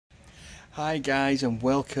Hi guys, and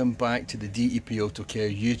welcome back to the DEP Auto Care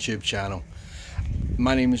YouTube channel.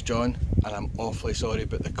 My name is John and I'm awfully sorry,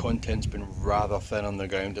 but the content's been rather thin on the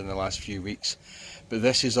ground in the last few weeks. But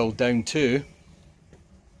this is all down to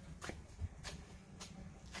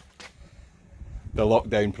the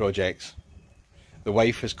lockdown projects. The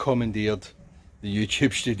wife has commandeered the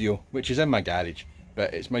YouTube studio, which is in my garage,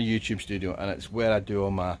 but it's my YouTube studio and it's where I do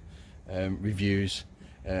all my reviews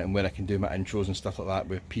and where I can do my intros and stuff like that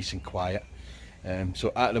with peace and quiet.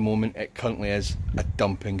 So at the moment it currently is a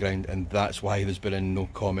dumping ground, and that's why there's been no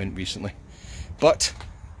comment recently. But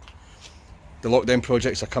the lockdown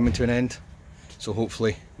projects are coming to an end, so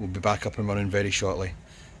hopefully we'll be back up and running very shortly.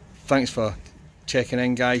 Thanks for checking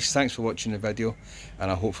in guys, thanks for watching the video,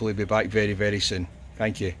 and I'll hopefully be back very soon.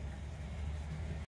 Thank you.